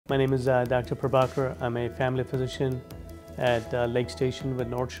My name is Dr. Prabhakar. I'm a family physician at Lake Station with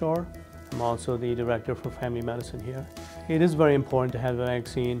NorthShore. I'm also the director for family medicine here. It is very important to have a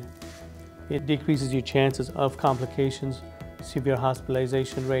vaccine. It decreases your chances of complications, severe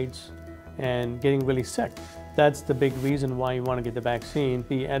hospitalization rates, and getting really sick. That's the big reason why you want to get the vaccine.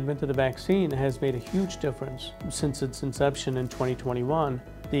 The advent of the vaccine has made a huge difference. Since its inception in 2021,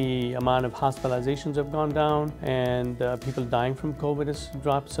 the amount of hospitalizations have gone down and people dying from COVID has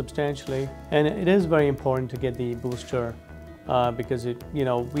dropped substantially. And it is very important to get the booster because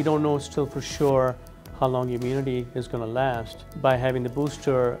we don't know still for sure how long immunity is going to last. By having the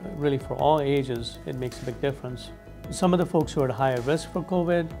booster really for all ages, it makes a big difference. Some of the folks who are at higher risk for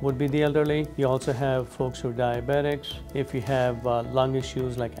COVID would be the elderly. You also have folks who are diabetics. If you have lung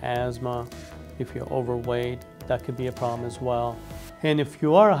issues like asthma, if you're overweight, that could be a problem as well. And if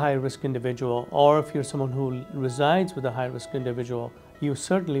you are a high-risk individual, or if you're someone who resides with a high-risk individual, you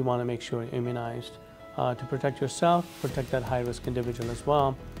certainly want to make sure you're immunized to protect yourself, protect that high-risk individual as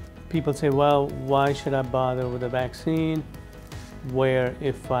well. People say, well, why should I bother with a vaccine where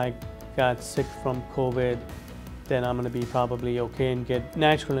if I got sick from COVID, then I'm going to be probably okay and get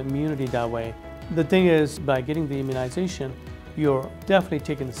natural immunity that way. The thing is, by getting the immunization, you're definitely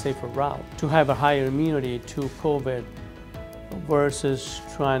taking the safer route to have a higher immunity to COVID versus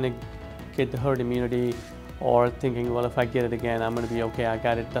trying to get the herd immunity or thinking, well, if I get it again, I'm going to be okay. I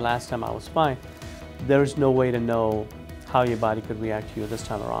got it the last time, I was fine. There's no way to know how your body could react to you this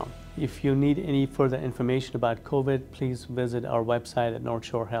time around. If you need any further information about COVID, please visit our website at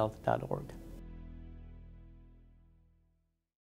NorthShoreHealth.org.